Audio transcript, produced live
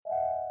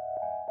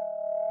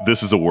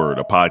This is A Word,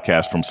 a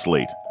podcast from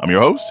Slate. I'm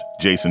your host,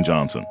 Jason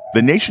Johnson.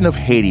 The nation of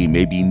Haiti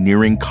may be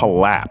nearing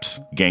collapse.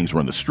 Gangs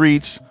run the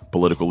streets,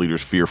 political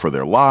leaders fear for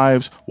their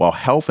lives, while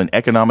health and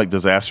economic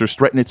disasters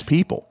threaten its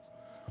people.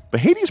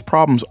 But Haiti's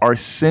problems are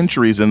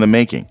centuries in the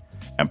making,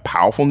 and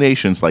powerful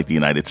nations like the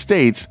United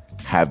States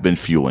have been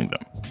fueling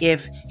them.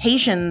 If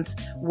Haitians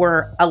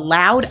were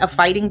allowed a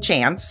fighting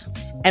chance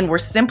and were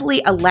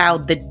simply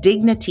allowed the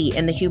dignity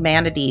and the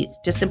humanity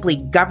to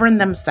simply govern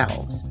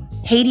themselves,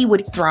 Haiti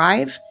would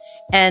thrive,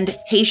 and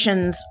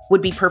Haitians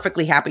would be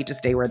perfectly happy to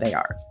stay where they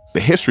are. The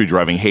history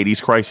driving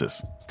Haiti's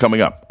crisis,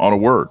 coming up on A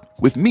Word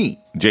with me,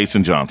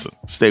 Jason Johnson.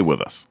 Stay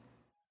with us.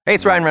 Hey,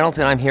 it's Ryan Reynolds,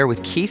 and I'm here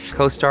with Keith,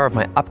 co-star of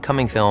my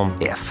upcoming film,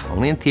 If,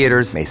 only in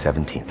theaters May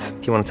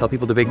 17th. Do you want to tell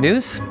people the big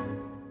news?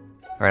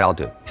 All right, I'll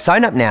do it.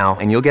 Sign up now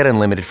and you'll get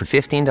unlimited for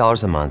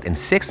 $15 a month and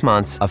 6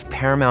 months of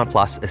Paramount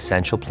Plus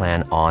Essential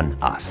Plan on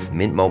us.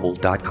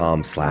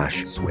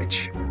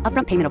 MintMobile.com/switch.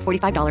 Upfront payment of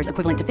 $45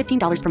 equivalent to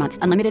 $15 per month.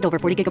 Unlimited over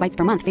 40 gigabytes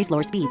per month. Face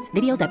lower speeds.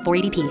 Videos at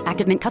 480p.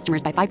 Active Mint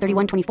customers by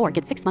 531.24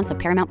 get 6 months of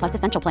Paramount Plus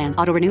Essential Plan.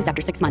 Auto renews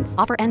after 6 months.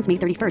 Offer ends May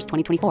 31st,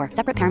 2024.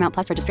 Separate Paramount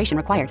Plus registration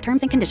required.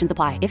 Terms and conditions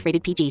apply if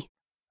rated PG.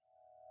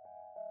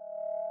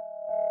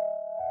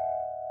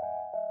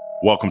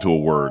 Welcome to A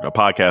Word, a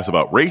podcast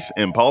about race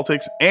and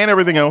politics and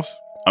everything else.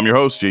 I'm your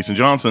host, Jason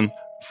Johnson.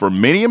 For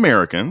many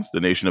Americans, the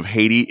nation of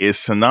Haiti is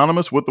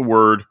synonymous with the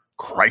word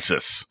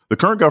crisis. The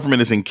current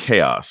government is in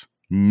chaos,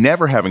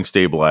 never having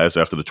stabilized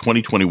after the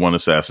 2021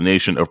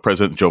 assassination of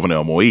President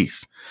Jovenel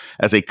Moïse.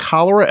 As a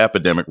cholera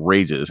epidemic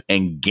rages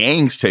and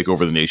gangs take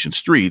over the nation's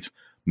streets,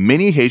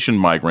 many Haitian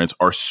migrants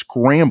are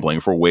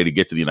scrambling for a way to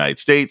get to the United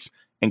States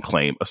and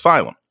claim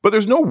asylum. But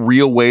there's no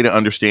real way to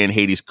understand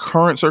Haiti's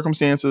current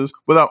circumstances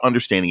without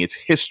understanding its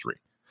history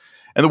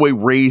and the way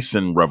race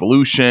and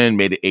revolution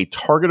made it a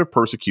target of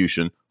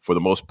persecution for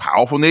the most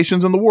powerful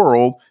nations in the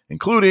world,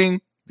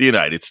 including the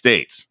United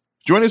States.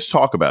 Joining us to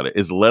talk about it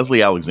is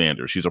Leslie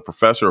Alexander. She's a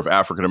professor of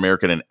African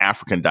American and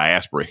African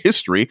diaspora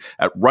history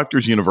at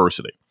Rutgers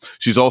University.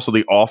 She's also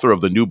the author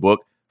of the new book,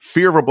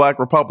 Fear of a Black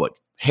Republic,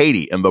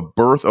 Haiti and the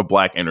Birth of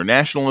Black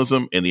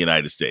Internationalism in the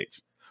United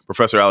States.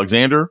 Professor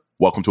Alexander,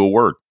 welcome to A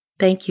Word.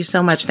 Thank you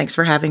so much. Thanks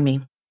for having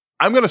me.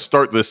 I'm going to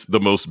start this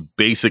the most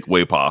basic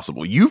way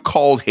possible. You've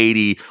called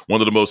Haiti one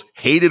of the most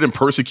hated and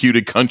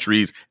persecuted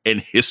countries in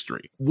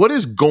history. What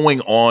is going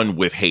on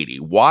with Haiti?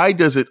 Why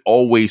does it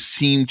always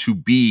seem to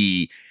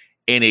be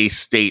in a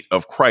state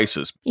of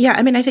crisis? Yeah,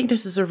 I think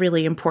this is a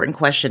really important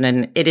question.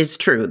 And it is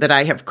true that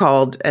I have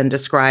called and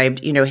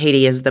described,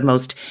 Haiti as the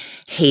most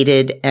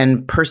hated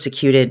and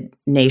persecuted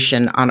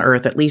nation on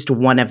earth, at least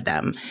one of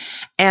them.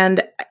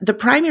 And the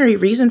primary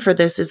reason for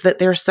this is that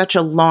there's such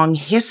a long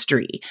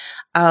history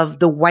of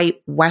the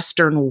white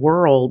Western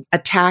world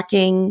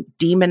attacking,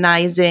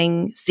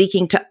 demonizing,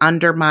 seeking to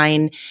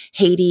undermine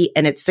Haiti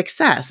and its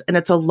success. And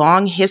it's a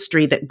long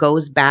history that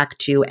goes back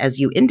to, as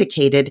you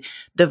indicated,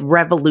 the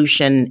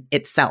revolution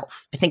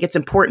itself. I think it's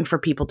important for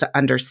people to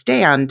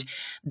understand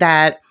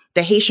that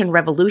the Haitian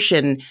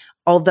Revolution,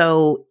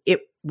 although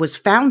it was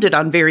founded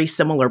on very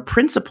similar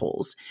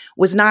principles,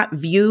 was not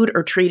viewed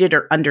or treated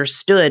or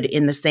understood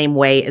in the same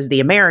way as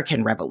the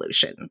American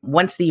Revolution.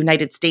 Once the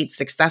United States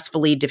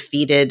successfully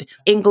defeated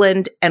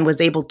England and was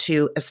able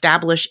to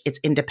establish its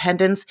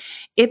independence,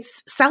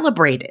 it's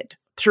celebrated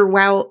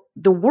throughout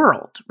the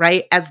world,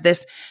 right? As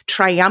this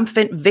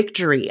triumphant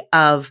victory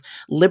of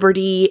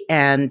liberty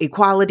and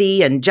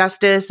equality and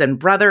justice and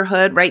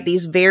brotherhood, right?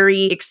 These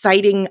very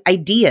exciting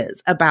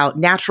ideas about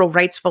natural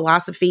rights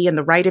philosophy and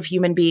the right of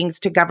human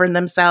beings to govern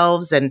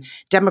themselves and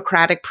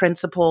democratic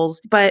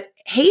principles. But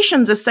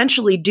Haitians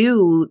essentially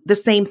do the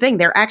same thing.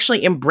 They're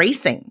actually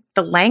embracing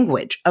the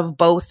language of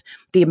both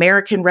the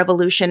American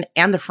Revolution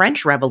and the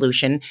French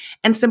Revolution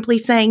and simply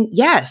saying,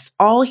 yes,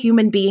 all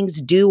human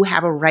beings do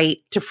have a right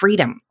to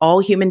freedom. All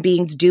human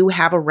beings do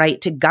have a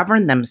right to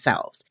govern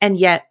themselves. And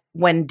yet,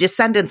 when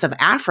descendants of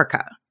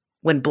Africa,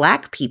 when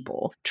Black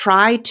people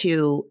try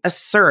to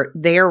assert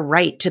their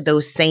right to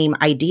those same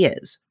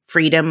ideas,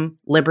 freedom,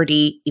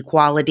 liberty,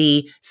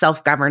 equality,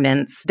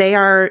 self-governance, they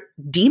are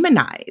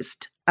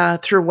demonized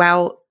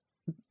throughout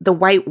the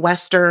white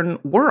Western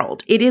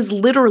world. It is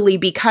literally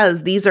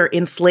because these are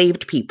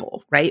enslaved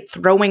people, right?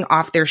 Throwing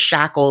off their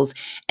shackles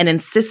and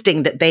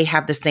insisting that they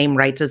have the same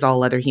rights as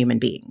all other human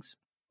beings.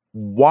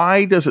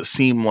 Why does it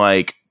seem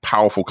like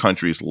powerful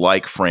countries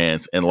like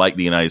France and like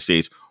the United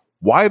States,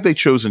 why have they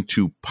chosen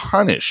to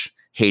punish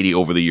Haiti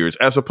over the years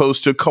as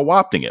opposed to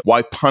co-opting it?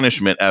 Why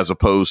punishment as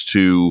opposed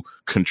to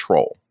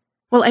control?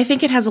 Well, I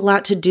think it has a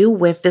lot to do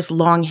with this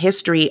long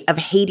history of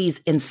Haiti's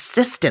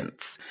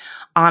insistence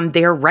on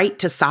their right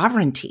to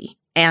sovereignty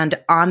and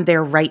on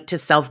their right to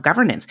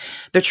self-governance.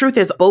 The truth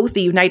is both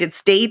the United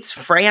States,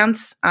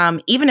 France,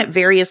 even at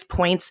various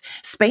points,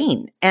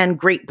 Spain and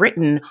Great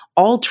Britain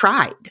all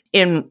tried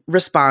in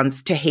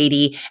response to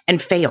Haiti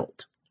and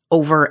failed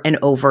over and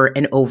over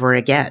and over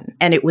again.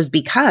 And it was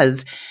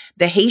because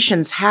the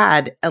Haitians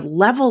had a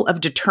level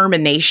of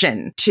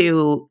determination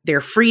to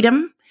their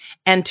freedom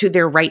and to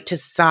their right to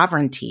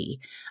sovereignty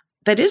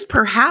that is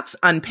perhaps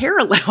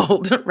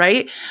unparalleled,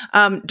 right,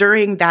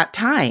 during that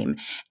time.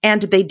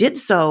 And they did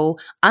so,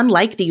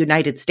 unlike the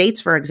United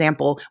States, for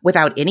example,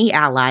 without any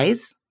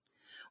allies,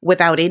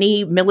 without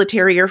any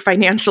military or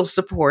financial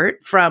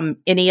support from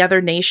any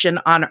other nation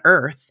on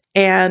earth.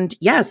 And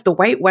yes, the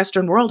white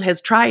Western world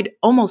has tried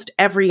almost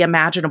every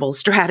imaginable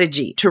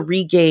strategy to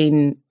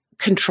regain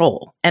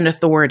control and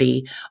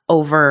authority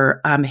over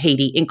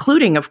Haiti,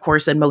 including, of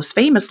course, and most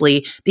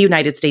famously, the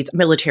United States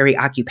military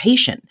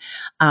occupation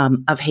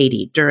of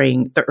Haiti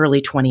during the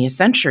early 20th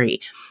century.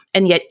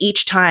 And yet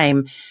each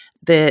time,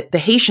 the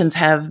Haitians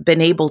have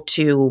been able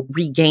to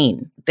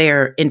regain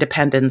their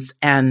independence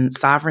and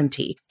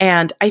sovereignty.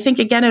 And I think,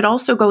 again, it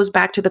also goes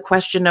back to the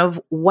question of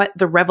what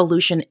the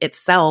revolution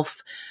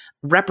itself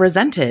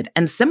represented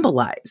and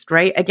symbolized,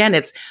 right? Again,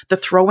 it's the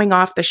throwing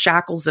off the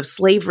shackles of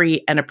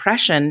slavery and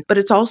oppression, but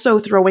it's also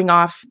throwing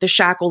off the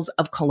shackles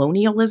of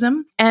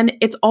colonialism. And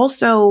it's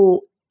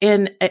also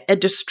in a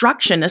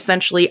destruction,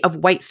 essentially, of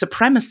white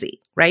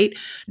supremacy, right?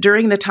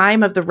 During the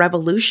time of the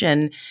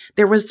revolution,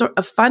 there was sort of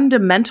a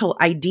fundamental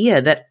idea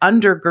that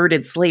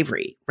undergirded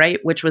slavery, right?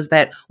 Which was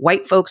that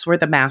white folks were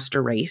the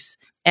master race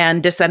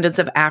and descendants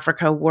of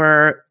Africa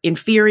were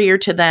inferior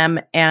to them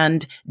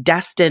and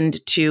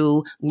destined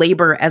to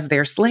labor as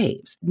their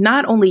slaves.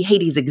 Not only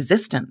Haiti's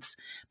existence,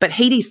 but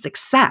Haiti's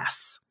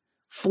success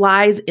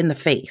flies in the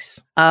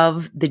face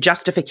of the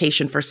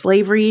justification for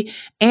slavery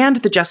and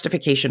the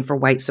justification for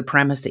white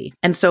supremacy.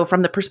 And so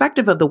from the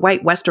perspective of the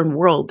white Western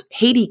world,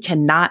 Haiti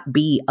cannot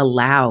be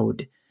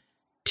allowed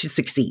to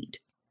succeed.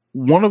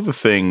 One of the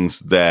things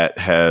that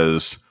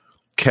has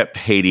kept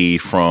Haiti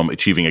from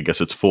achieving, I guess,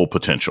 its full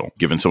potential,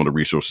 given some of the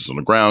resources on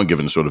the ground,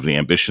 given sort of the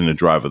ambition and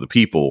drive of the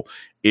people,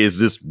 is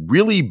this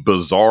really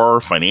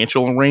bizarre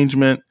financial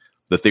arrangement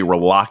that they were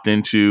locked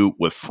into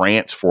with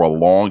France for a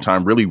long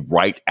time, really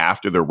right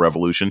after their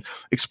revolution.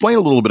 Explain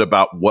a little bit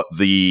about what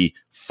the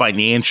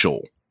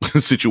financial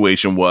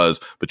situation was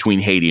between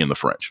Haiti and the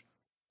French.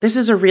 This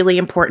is a really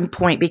important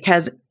point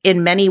because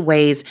in many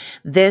ways,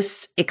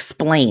 this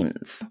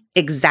explains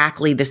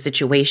exactly the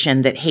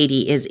situation that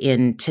Haiti is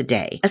in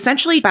today.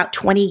 Essentially, about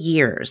 20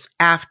 years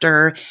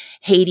after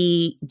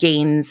Haiti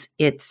gains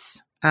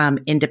its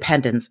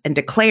independence and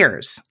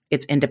declares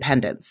its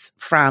independence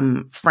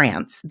from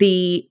France,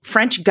 the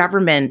French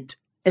government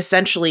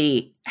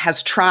essentially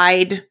has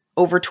tried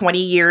over 20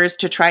 years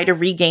to try to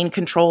regain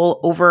control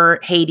over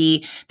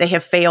Haiti. They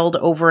have failed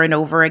over and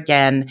over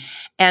again.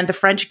 And the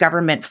French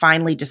government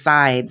finally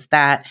decides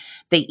that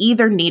they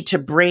either need to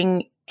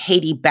bring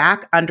Haiti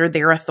back under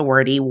their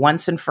authority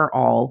once and for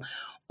all,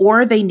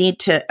 or they need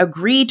to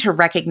agree to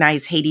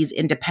recognize Haiti's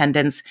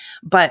independence,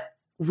 but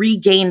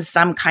regain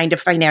some kind of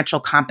financial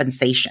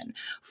compensation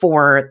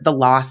for the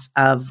loss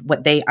of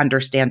what they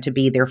understand to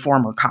be their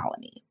former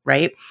colony,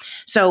 right?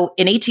 So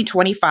in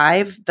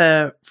 1825,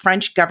 the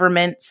French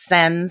government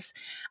sends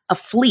a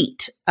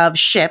fleet of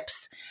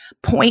ships,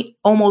 point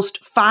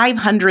almost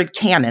 500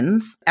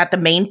 cannons at the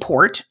main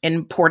port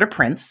in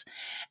Port-au-Prince,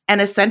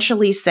 and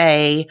essentially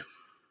say,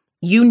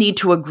 you need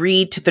to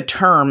agree to the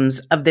terms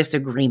of this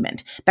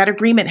agreement. That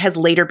agreement has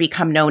later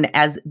become known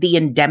as the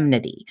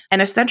indemnity.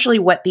 And essentially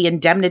what the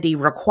indemnity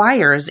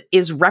requires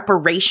is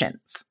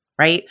reparations,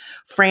 right?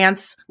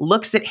 France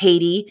looks at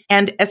Haiti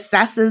and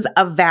assesses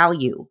a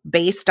value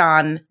based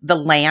on the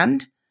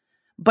land,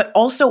 but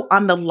also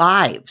on the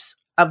lives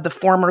of the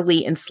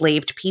formerly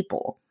enslaved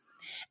people,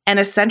 and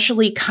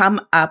essentially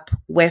come up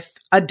with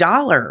a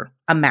dollar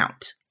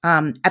amount.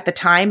 At the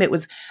time, it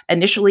was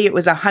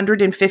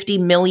 150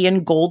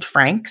 million gold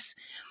francs,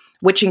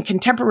 which in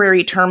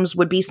contemporary terms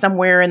would be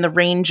somewhere in the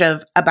range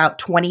of about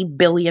 $20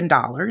 billion,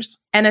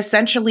 and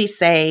essentially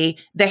say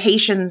the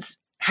Haitians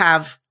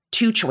have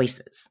two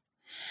choices.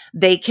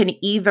 They can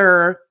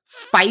either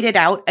fight it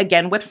out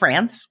again with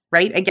France,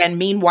 right? Again,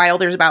 meanwhile,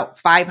 there's about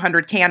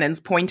 500 cannons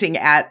pointing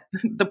at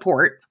the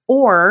port,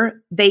 or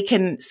they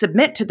can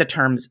submit to the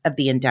terms of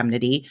the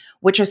indemnity,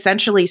 which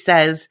essentially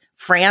says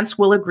France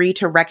will agree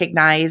to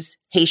recognize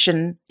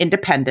Haitian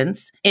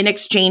independence, in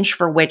exchange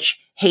for which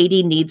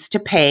Haiti needs to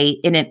pay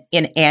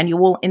in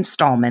annual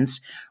installments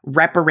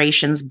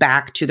reparations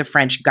back to the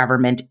French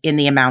government in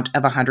the amount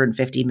of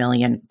 150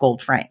 million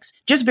gold francs.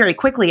 Just very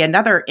quickly,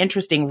 another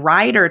interesting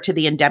rider to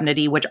the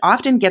indemnity, which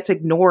often gets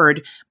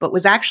ignored, but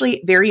was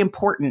actually very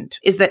important,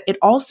 is that it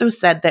also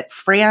said that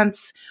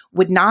France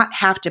would not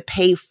have to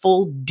pay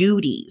full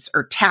duties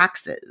or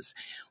taxes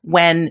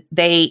when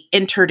they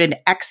entered and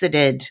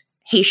exited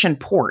Haitian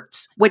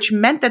ports, which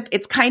meant that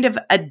it's kind of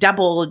a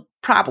double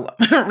problem,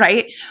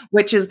 right?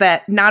 Which is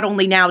that not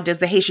only now does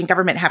the Haitian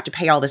government have to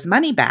pay all this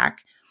money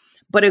back,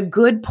 but a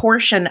good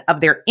portion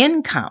of their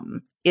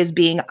income is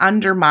being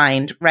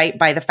undermined, right,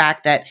 by the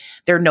fact that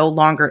they're no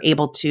longer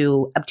able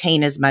to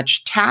obtain as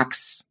much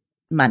tax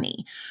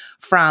money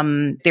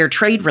from their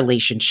trade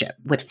relationship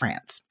with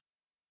France.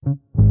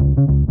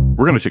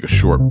 We're going to take a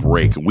short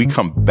break. When we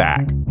come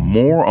back,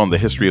 more on the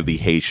history of the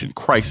Haitian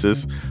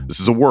crisis. This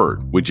is A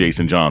Word with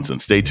Jason Johnson.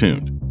 Stay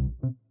tuned.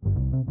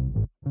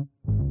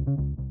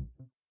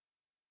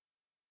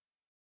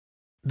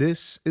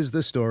 This is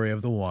the story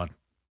of the one.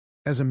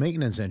 As a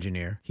maintenance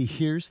engineer, he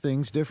hears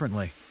things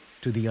differently.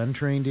 To the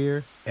untrained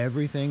ear,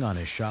 everything on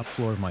his shop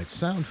floor might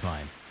sound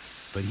fine,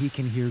 but he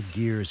can hear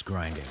gears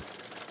grinding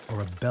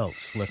or a belt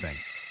slipping.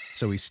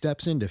 So he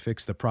steps in to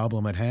fix the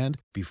problem at hand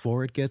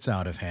before it gets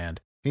out of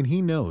hand. And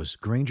he knows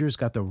Grainger's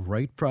got the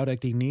right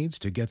product he needs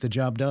to get the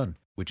job done,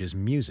 which is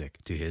music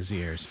to his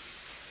ears.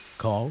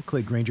 Call,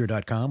 click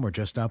Grainger.com, or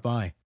just stop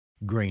by.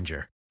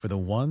 Grainger, for the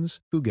ones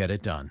who get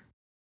it done.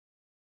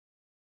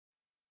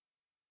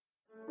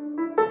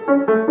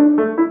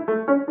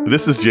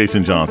 This is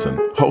Jason Johnson,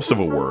 host of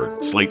A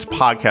Word, Slate's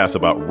podcast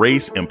about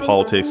race and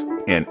politics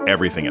and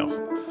everything else.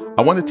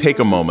 I want to take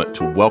a moment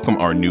to welcome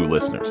our new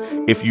listeners.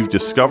 If you've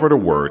discovered A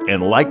Word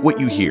and like what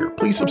you hear,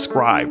 please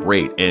subscribe,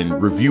 rate, and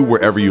review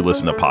wherever you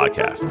listen to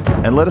podcasts.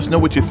 And let us know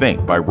what you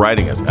think by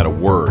writing us at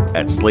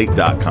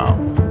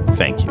aword@slate.com.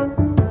 Thank you.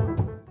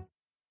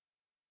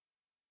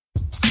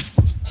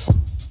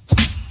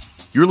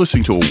 You're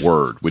listening to A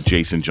Word with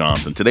Jason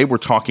Johnson. Today we're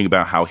talking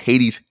about how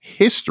Haiti's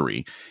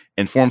history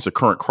informs the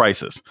current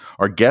crisis.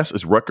 Our guest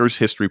is Rutgers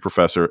history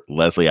professor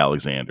Leslie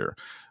Alexander.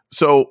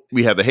 So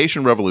we have the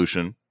Haitian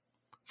Revolution,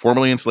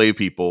 formerly enslaved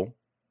people,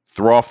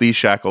 throw off these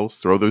shackles,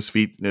 throw those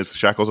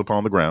shackles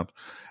upon the ground.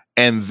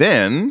 And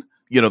then,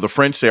 the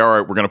French say, all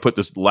right, we're going to put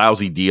this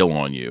lousy deal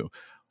on you.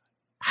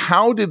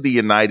 How did the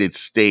United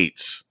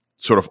States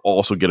sort of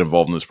also get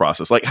involved in this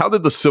process? Like, how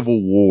did the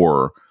Civil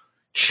War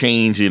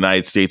change the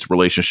United States'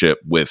 relationship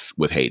with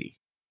Haiti?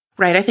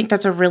 Right. I think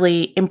that's a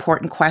really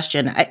important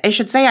question. I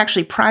should say,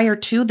 actually, prior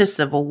to the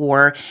Civil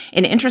War,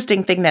 an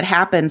interesting thing that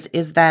happens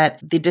is that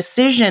the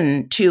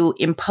decision to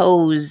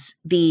impose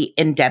the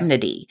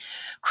indemnity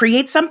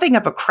creates something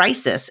of a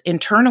crisis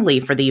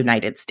internally for the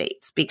United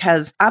States,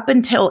 because up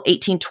until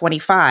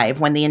 1825,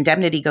 when the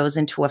indemnity goes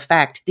into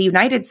effect, the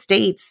United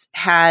States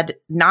had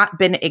not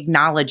been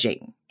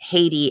acknowledging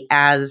Haiti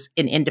as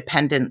an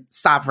independent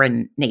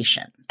sovereign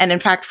nation. And in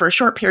fact, for a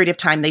short period of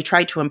time, they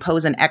tried to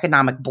impose an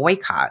economic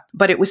boycott,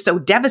 but it was so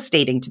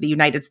devastating to the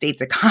United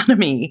States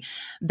economy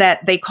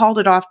that they called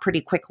it off pretty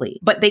quickly.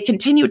 But they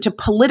continued to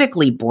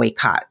politically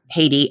boycott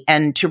Haiti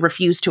and to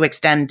refuse to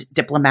extend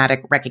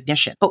diplomatic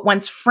recognition. But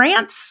once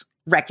France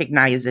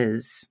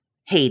recognizes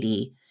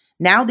Haiti,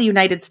 now the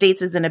United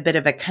States is in a bit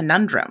of a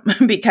conundrum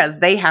because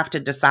they have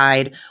to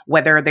decide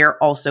whether they're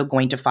also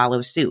going to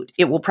follow suit.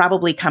 It will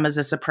probably come as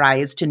a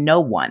surprise to no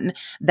one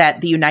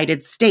that the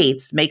United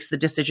States makes the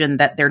decision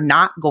that they're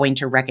not going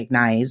to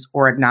recognize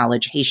or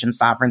acknowledge Haitian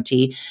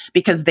sovereignty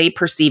because they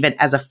perceive it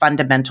as a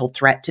fundamental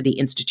threat to the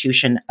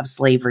institution of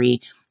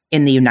slavery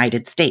in the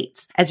United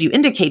States. As you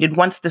indicated,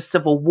 once the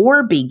Civil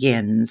War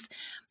begins,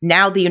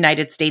 now the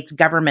United States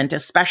government,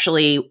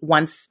 especially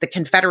once the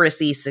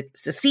Confederacy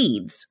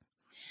secedes,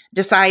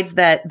 decides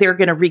that they're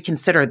going to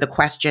reconsider the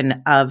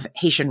question of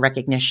Haitian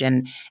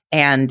recognition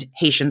and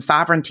Haitian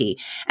sovereignty.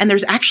 And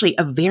there's actually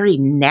a very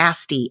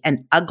nasty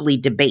and ugly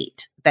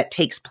debate that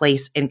takes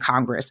place in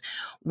Congress.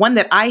 One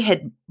that I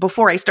had,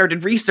 before I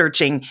started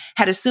researching,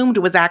 had assumed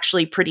was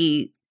actually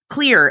pretty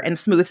clear and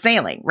smooth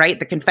sailing, right?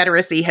 The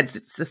Confederacy had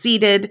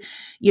seceded,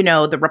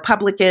 the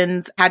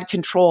Republicans had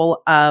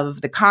control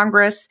of the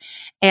Congress.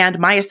 And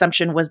my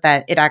assumption was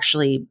that it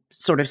actually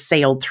sort of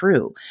sailed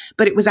through.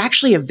 But it was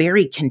actually a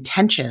very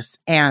contentious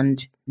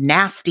and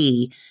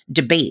nasty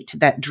debate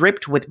that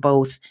dripped with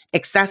both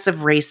excessive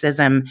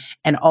racism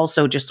and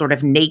also just sort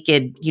of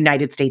naked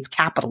United States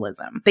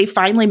capitalism. They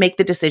finally make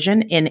the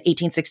decision in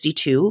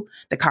 1862,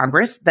 the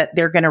Congress, that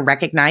they're going to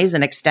recognize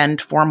and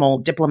extend formal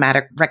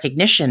diplomatic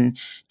recognition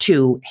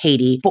to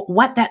Haiti. But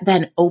what that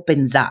then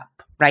opens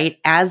up, right,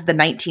 as the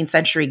 19th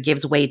century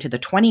gives way to the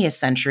 20th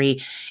century,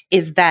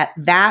 is that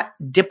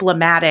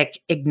diplomatic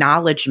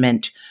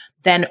acknowledgement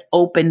then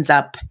opens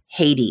up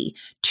Haiti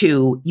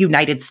to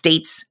United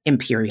States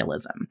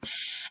imperialism.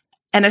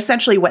 And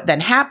essentially what then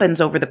happens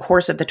over the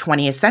course of the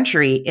 20th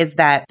century is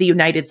that the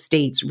United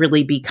States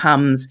really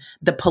becomes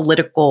the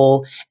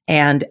political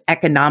and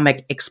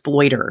economic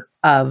exploiter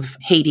of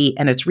Haiti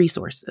and its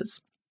resources.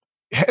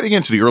 Heading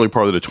into the early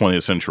part of the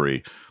 20th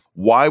century,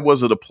 why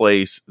was it a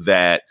place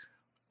that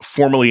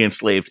formerly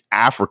enslaved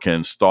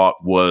Africans thought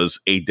was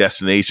a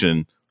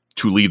destination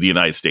to leave the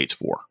United States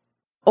for?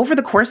 Over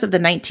the course of the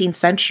 19th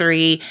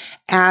century,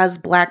 as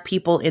Black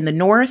people in the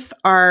North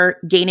are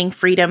gaining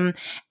freedom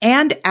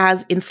and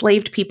as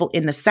enslaved people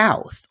in the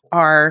South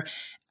are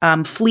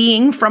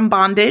fleeing from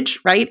bondage,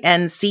 right,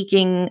 and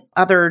seeking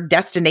other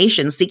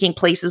destinations, seeking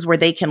places where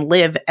they can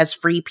live as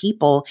free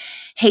people,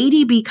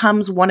 Haiti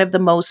becomes one of the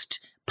most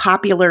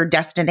popular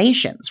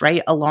destinations,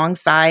 right,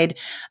 alongside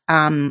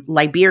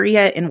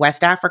Liberia in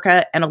West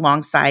Africa and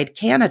alongside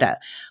Canada.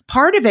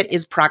 Part of it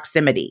is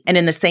proximity. And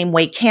in the same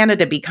way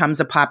Canada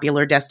becomes a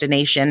popular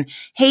destination,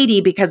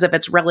 Haiti, because of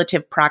its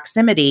relative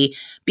proximity,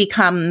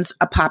 becomes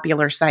a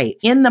popular site.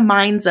 In the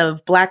minds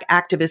of Black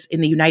activists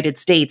in the United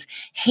States,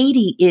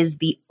 Haiti is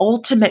the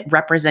ultimate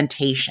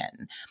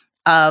representation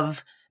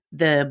of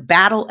the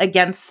battle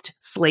against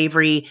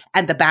slavery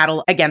and the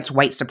battle against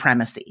white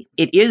supremacy.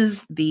 It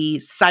is the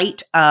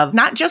site of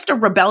not just a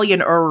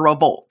rebellion or a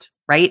revolt,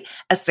 right?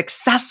 A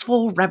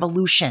successful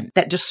revolution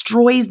that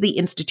destroys the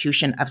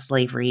institution of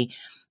slavery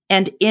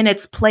and in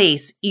its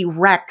place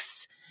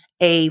erects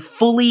a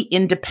fully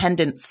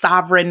independent,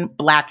 sovereign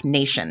Black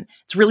nation.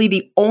 It's really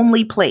the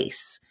only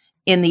place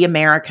in the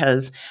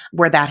Americas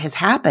where that has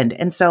happened.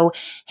 And so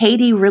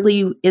Haiti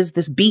really is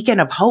this beacon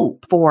of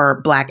hope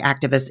for Black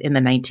activists in the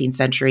 19th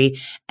century.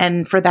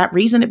 And for that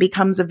reason, it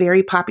becomes a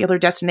very popular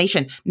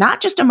destination, not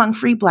just among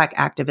free Black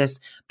activists,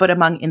 but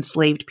among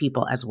enslaved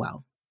people as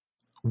well.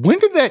 When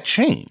did that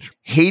change?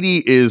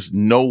 Haiti is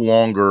no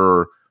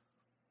longer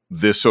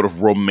this sort of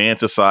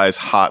romanticized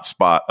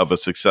hotspot of a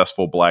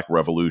successful Black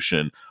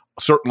revolution,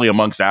 certainly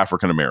amongst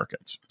African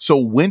Americans. So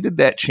when did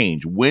that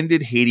change? When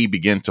did Haiti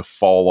begin to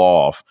fall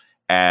off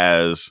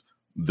as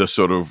the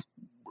sort of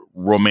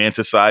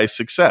romanticized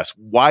success?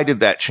 Why did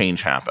that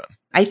change happen?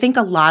 I think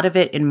a lot of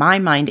it, in my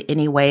mind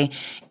anyway,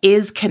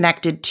 is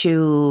connected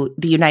to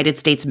the United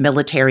States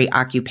military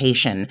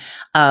occupation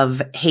of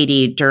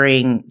Haiti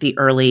during the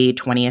early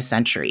 20th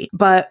century.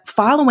 But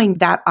following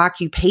that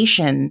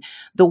occupation,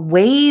 the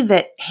way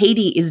that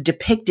Haiti is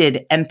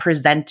depicted and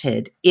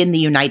presented in the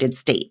United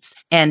States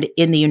and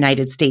in the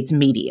United States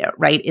media,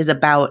 right, is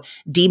about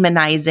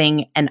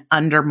demonizing and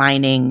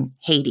undermining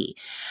Haiti.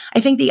 I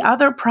think the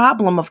other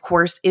problem, of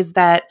course, is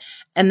that,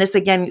 and this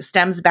again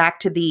stems back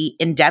to the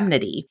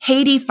indemnity,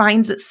 Haiti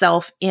finds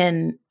itself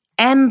in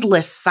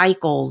endless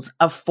cycles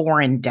of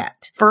foreign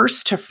debt.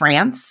 First to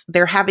France,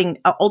 they're having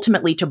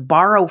ultimately to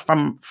borrow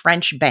from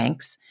French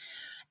banks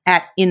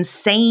at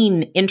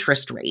insane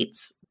interest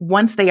rates.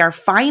 Once they are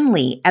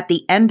finally, at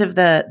the end of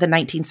the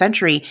 19th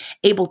century,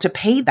 able to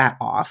pay that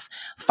off,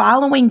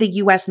 following the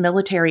U.S.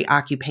 military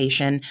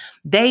occupation,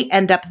 they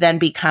end up then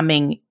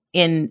becoming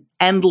in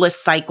endless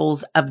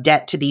cycles of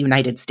debt to the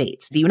United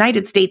States. The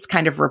United States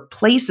kind of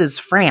replaces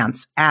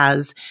France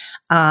as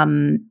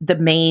the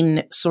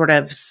main sort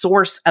of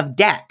source of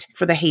debt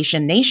for the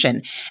Haitian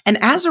nation. And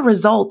as a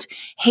result,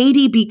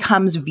 Haiti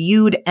becomes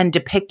viewed and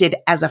depicted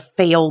as a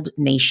failed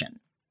nation.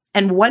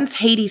 And once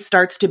Haiti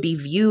starts to be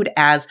viewed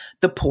as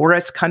the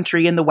poorest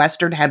country in the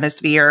Western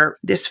Hemisphere,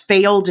 this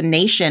failed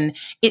nation,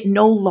 it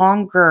no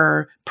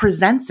longer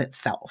presents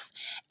itself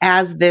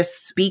as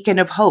this beacon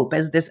of hope,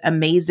 as this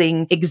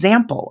amazing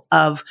example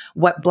of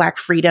what Black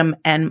freedom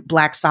and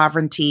Black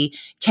sovereignty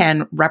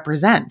can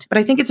represent. But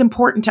I think it's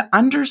important to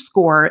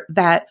underscore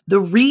that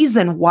the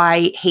reason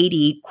why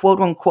Haiti,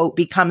 quote unquote,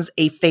 becomes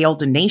a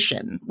failed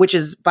nation, which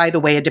is, by the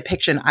way, a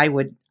depiction I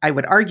would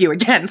argue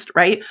against,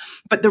 right?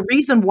 But the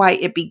reason why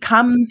it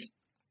becomes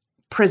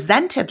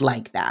presented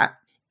like that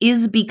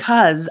is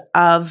because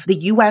of the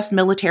U.S.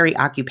 military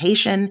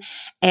occupation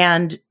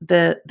and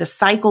the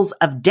cycles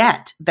of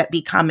debt that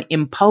become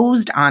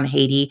imposed on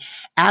Haiti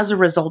as a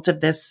result of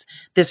this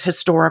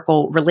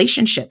historical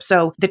relationship.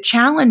 So the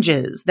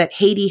challenges that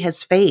Haiti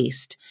has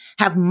faced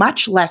have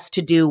much less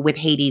to do with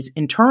Haiti's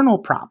internal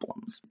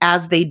problems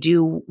as they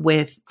do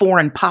with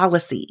foreign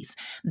policies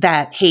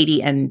that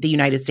Haiti and the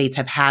United States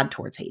have had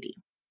towards Haiti.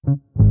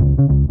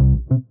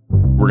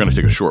 We're going to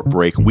take a short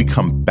break. When we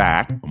come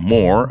back,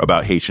 more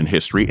about Haitian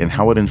history and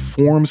how it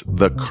informs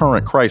the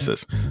current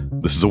crisis.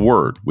 This is A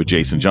Word with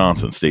Jason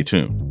Johnson. Stay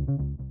tuned.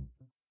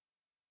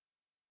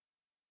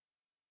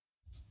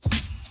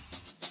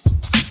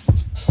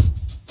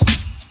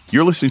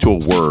 You're listening to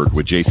A Word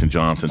with Jason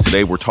Johnson.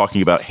 Today, we're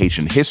talking about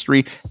Haitian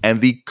history and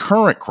the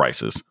current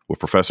crisis with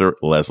Professor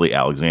Leslie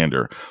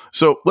Alexander.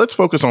 So let's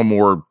focus on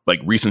more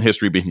like recent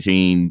history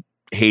between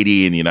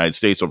Haiti and the United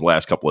States over the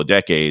last couple of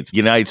decades. The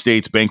United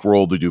States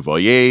bankrolled the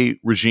Duvalier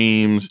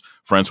regimes.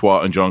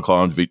 Francois and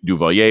Jean-Claude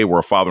Duvalier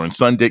were father and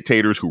son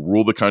dictators who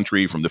ruled the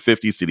country from the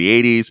 50s to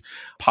the 80s.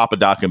 Papa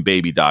Doc and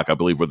Baby Doc, I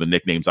believe, were the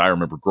nicknames I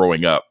remember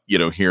growing up,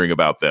 hearing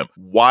about them.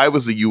 Why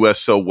was the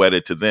U.S. so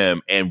wedded to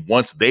them? And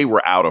once they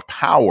were out of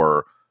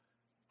power,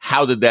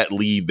 how did that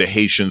leave the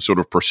Haitian sort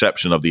of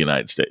perception of the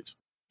United States?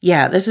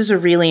 Yeah, this is a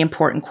really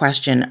important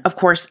question. Of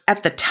course,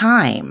 at the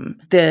time,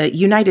 the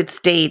United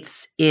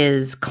States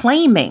is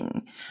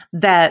claiming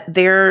that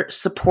their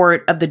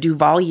support of the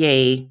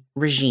Duvalier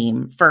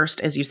regime,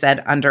 first, as you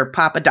said, under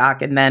Papa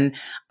Doc and then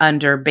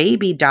under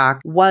Baby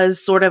Doc,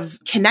 was sort of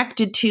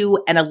connected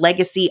to and a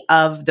legacy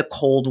of the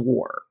Cold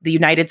War. The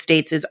United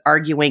States is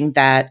arguing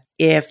that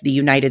if the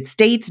United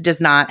States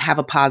does not have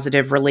a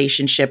positive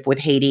relationship with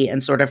Haiti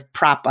and sort of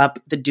prop up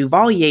the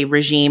Duvalier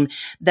regime,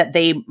 that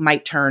they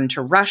might turn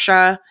to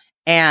Russia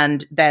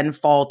and then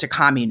fall to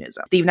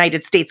communism. The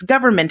United States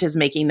government is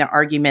making the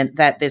argument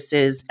that this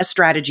is a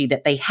strategy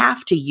that they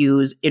have to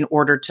use in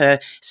order to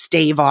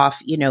stave off,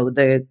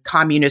 the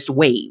communist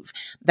wave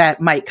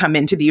that might come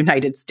into the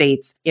United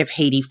States if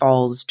Haiti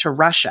falls to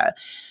Russia.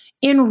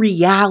 In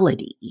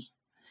reality,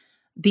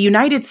 the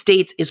United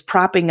States is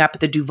propping up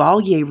the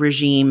Duvalier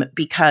regime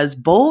because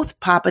both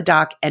Papa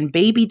Doc and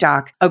Baby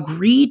Doc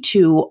agreed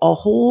to a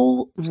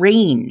whole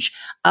range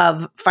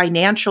of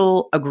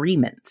financial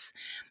agreements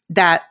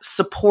that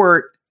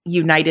support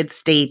United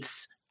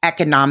States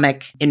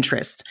economic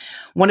interests.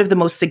 One of the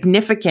most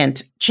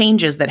significant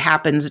changes that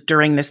happens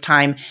during this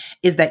time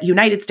is that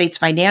United States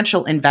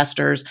financial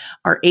investors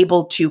are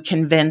able to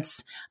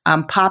convince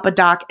Papa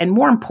Doc, and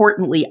more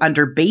importantly,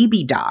 under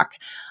Baby Doc,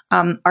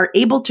 are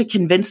able to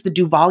convince the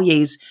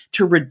Duvaliers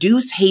to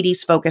reduce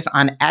Haiti's focus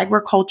on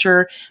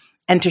agriculture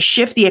and to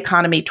shift the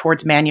economy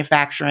towards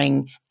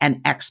manufacturing and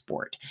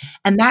export.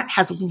 And that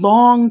has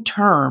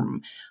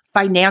long-term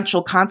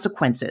financial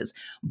consequences,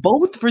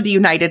 both for the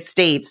United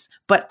States,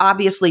 but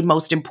obviously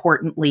most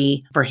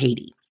importantly for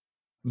Haiti.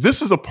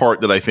 This is a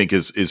part that I think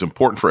is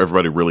important for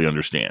everybody to really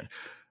understand.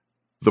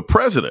 The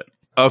president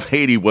of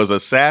Haiti was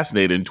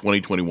assassinated in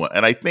 2021.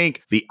 And I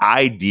think the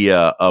idea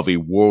of a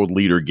world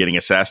leader getting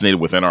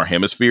assassinated within our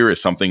hemisphere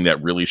is something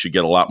that really should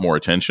get a lot more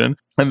attention.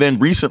 And then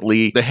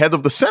recently, the head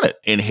of the Senate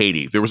in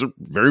Haiti, there was a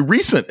very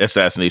recent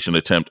assassination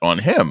attempt on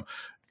him.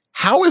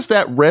 How is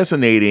that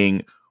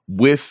resonating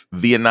with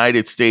the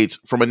United States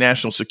from a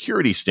national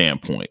security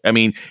standpoint? I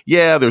mean,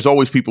 yeah, there's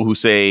always people who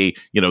say,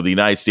 the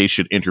United States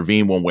should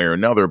intervene one way or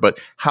another, but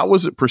how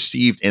is it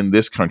perceived in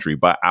this country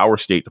by our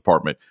State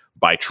Department,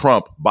 by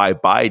Trump, by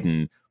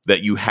Biden,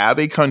 that you have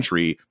a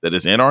country that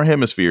is in our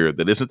hemisphere,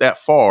 that isn't that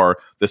far,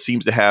 that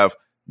seems to have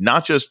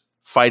not just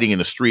fighting in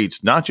the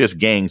streets, not just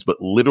gangs,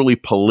 but literally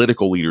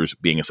political leaders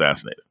being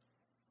assassinated?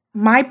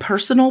 My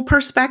personal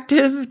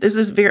perspective, this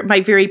is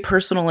my very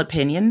personal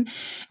opinion,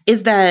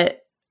 is that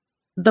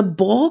the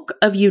bulk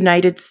of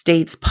United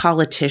States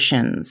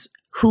politicians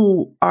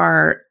who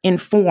are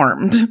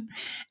informed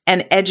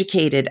and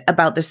educated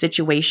about the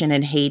situation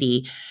in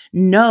Haiti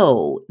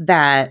know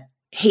that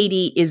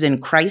Haiti is in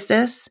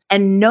crisis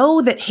and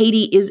know that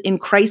Haiti is in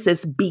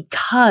crisis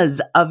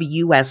because of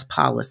U.S.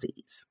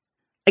 policies.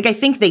 I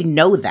think they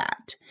know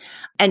that.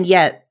 And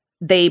yet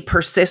they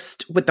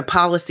persist with the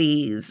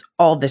policies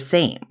all the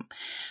same.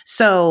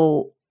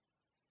 So,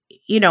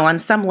 on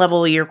some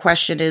level, your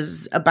question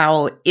is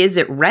about, is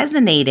it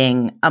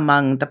resonating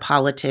among the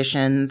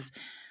politicians?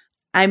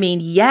 I mean,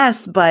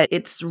 yes, but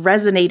it's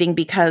resonating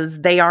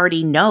because they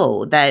already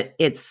know that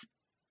it's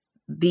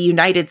the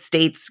United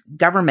States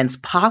government's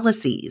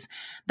policies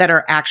that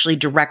are actually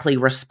directly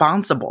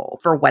responsible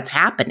for what's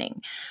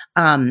happening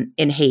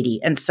in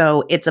Haiti. And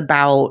so it's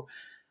about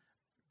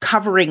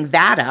covering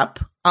that up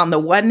on the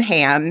one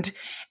hand,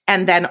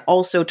 and then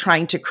also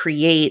trying to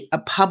create a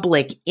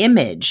public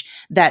image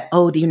that,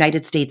 the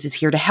United States is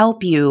here to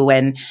help you.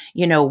 And,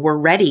 we're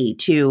ready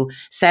to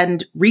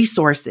send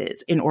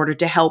resources in order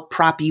to help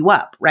prop you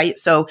up, right?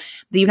 So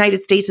the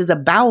United States is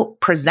about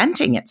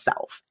presenting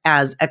itself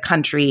as a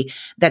country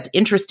that's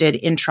interested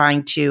in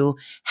trying to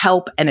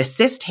help and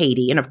assist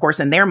Haiti. And of course,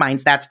 in their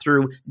minds, that's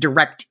through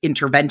direct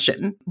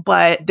intervention.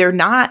 But they're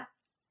not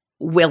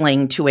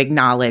willing to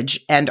acknowledge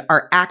and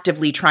are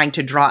actively trying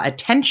to draw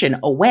attention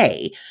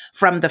away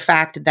from the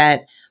fact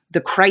that the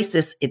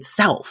crisis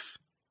itself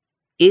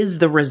is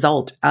the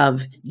result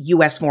of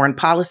U.S. foreign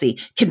policy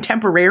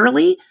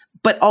contemporarily,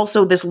 but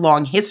also this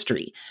long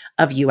history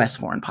of U.S.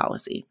 foreign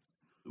policy.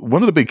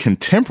 One of the big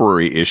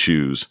contemporary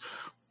issues,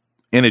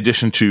 in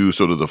addition to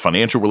sort of the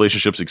financial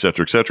relationships, et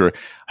cetera,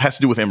 has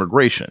to do with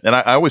immigration. And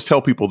I always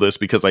tell people this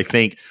because I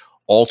think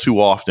all too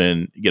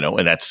often,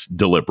 and that's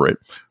deliberate.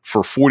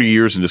 For 40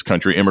 years in this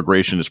country,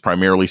 immigration is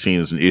primarily seen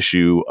as an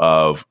issue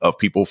of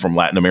people from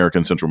Latin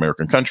American, Central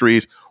American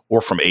countries,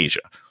 or from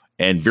Asia.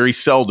 And very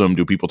seldom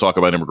do people talk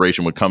about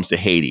immigration when it comes to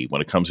Haiti,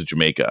 when it comes to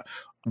Jamaica.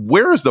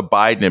 Where is the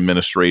Biden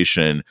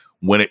administration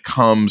when it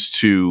comes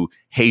to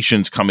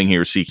Haitians coming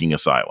here seeking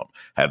asylum?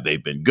 Have they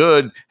been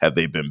good? Have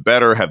they been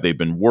better? Have they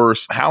been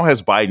worse? How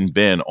has Biden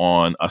been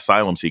on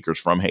asylum seekers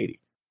from Haiti?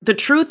 The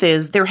truth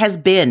is, there has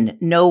been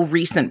no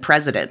recent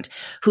president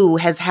who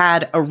has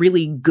had a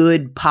really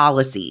good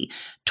policy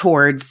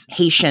towards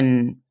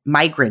Haitian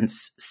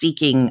migrants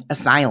seeking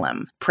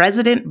asylum.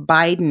 President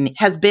Biden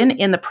has been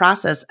in the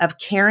process of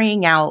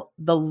carrying out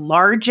the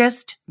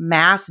largest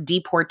mass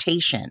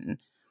deportation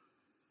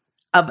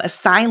of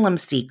asylum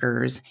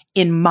seekers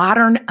in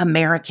modern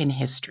American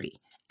history.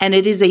 And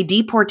it is a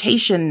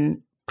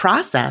deportation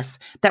process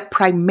that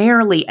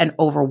primarily and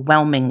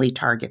overwhelmingly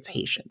targets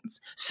Haitians.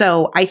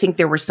 So I think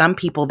there were some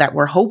people that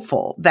were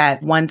hopeful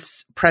that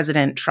once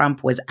President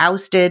Trump was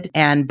ousted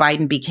and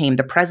Biden became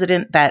the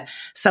president, that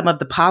some of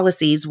the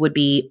policies would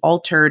be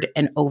altered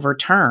and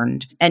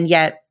overturned. And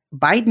yet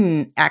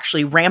Biden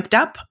actually ramped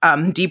up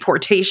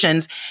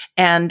deportations,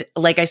 and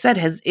like I said,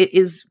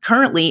 is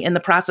currently in the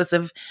process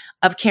of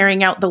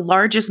carrying out the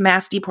largest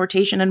mass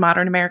deportation in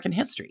modern American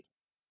history.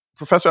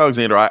 Professor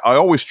Alexander, I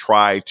always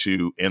try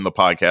to end the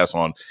podcast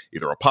on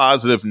either a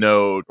positive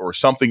note or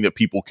something that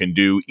people can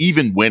do,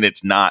 even when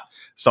it's not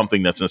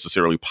something that's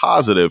necessarily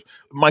positive.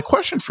 My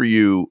question for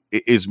you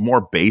is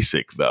more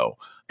basic, though.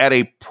 At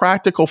a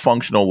practical,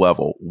 functional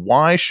level,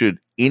 why should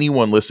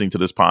anyone listening to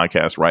this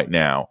podcast right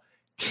now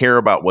care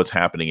about what's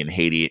happening in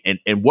Haiti,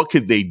 and what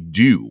could they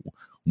do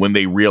when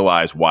they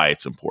realize why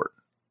it's important?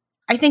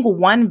 I think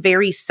one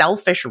very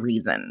selfish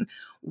reason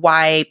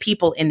why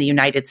people in the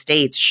United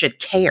States should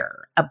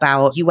care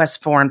about U.S.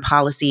 foreign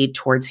policy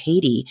towards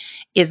Haiti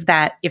is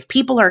that if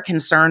people are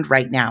concerned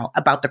right now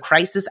about the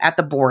crisis at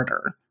the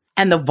border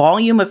and the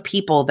volume of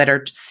people that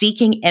are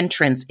seeking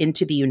entrance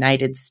into the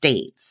United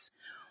States,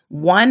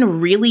 one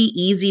really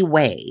easy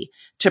way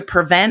to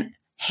prevent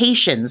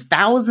Haitians,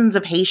 thousands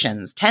of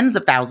Haitians, tens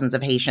of thousands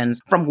of Haitians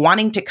from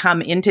wanting to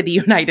come into the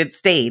United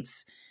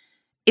States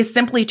is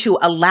simply to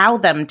allow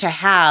them to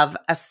have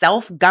a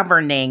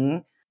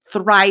self-governing,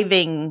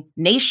 thriving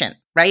nation,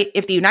 right?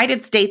 If the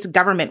United States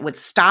government would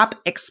stop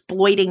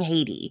exploiting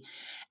Haiti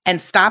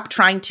and stop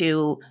trying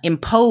to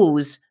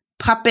impose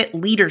puppet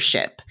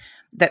leadership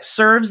that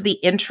serves the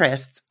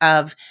interests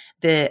of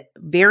the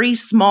very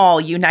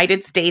small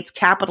United States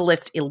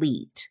capitalist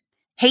elite,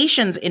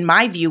 Haitians, in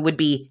my view, would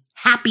be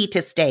happy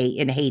to stay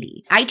in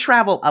Haiti. I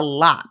travel a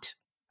lot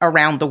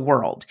around the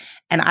world,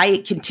 and I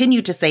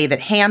continue to say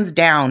that hands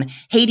down,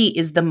 Haiti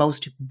is the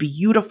most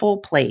beautiful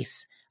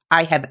place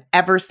I have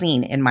ever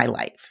seen in my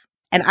life.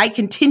 And I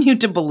continue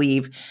to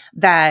believe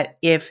that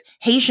if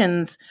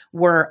Haitians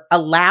were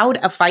allowed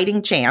a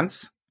fighting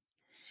chance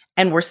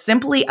and were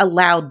simply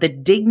allowed the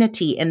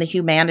dignity and the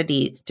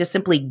humanity to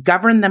simply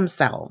govern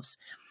themselves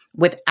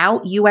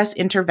without U.S.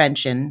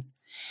 intervention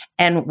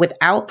and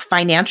without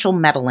financial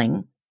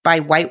meddling by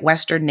white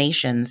Western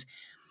nations,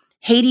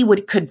 Haiti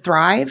could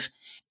thrive,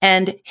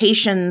 and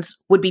Haitians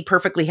would be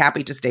perfectly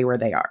happy to stay where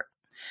they are.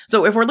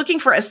 So if we're looking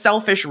for a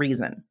selfish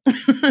reason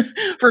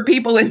for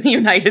people in the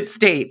United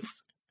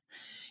States,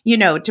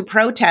 to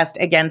protest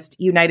against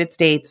United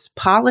States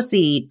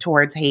policy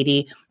towards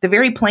Haiti, the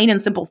very plain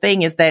and simple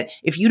thing is that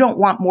if you don't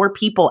want more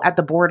people at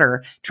the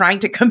border trying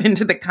to come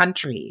into the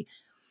country,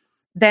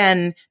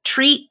 then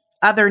treat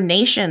other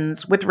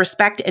nations with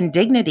respect and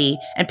dignity,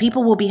 and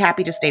people will be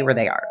happy to stay where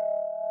they are.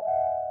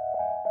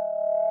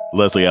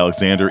 Leslie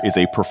Alexander is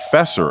a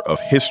professor of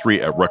history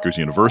at Rutgers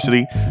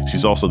University.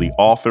 She's also the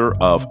author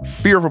of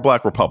Fear of a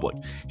Black Republic,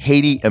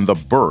 Haiti and the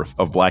Birth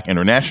of Black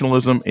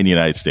Internationalism in the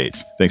United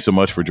States. Thanks so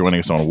much for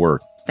joining us on A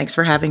Word. Thanks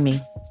for having me.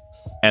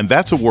 And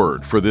that's A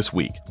Word for this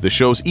week. The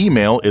show's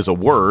email is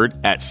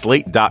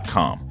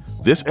aword@slate.com.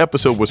 This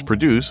episode was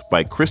produced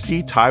by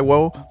Christy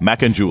Taiwo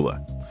Makanjula.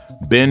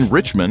 Ben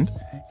Richmond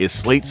is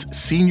Slate's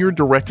Senior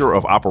Director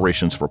of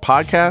Operations for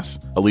Podcasts.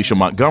 Alicia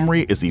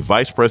Montgomery is the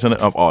Vice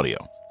President of Audio.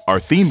 Our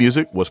theme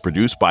music was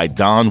produced by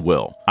Don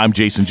Will. I'm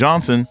Jason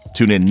Johnson.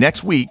 Tune in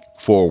next week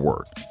for A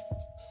Word.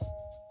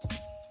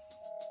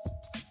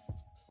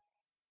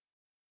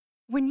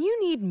 When you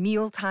need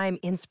mealtime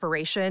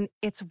inspiration,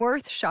 it's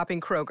worth shopping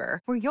Kroger,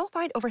 where you'll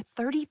find over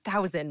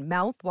 30,000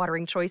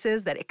 mouth-watering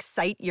choices that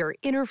excite your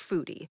inner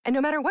foodie. And no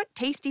matter what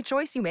tasty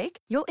choice you make,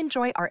 you'll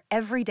enjoy our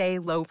everyday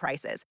low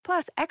prices,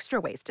 plus extra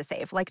ways to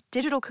save, like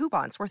digital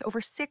coupons worth over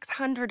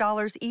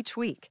 $600 each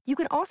week. You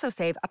can also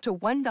save up to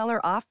 $1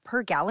 off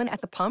per gallon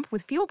at the pump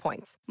with fuel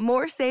points.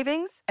 More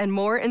savings and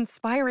more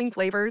inspiring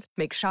flavors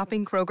make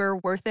shopping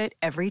Kroger worth it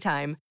every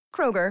time.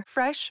 Kroger,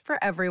 fresh for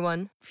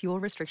everyone. Fuel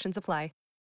restrictions apply.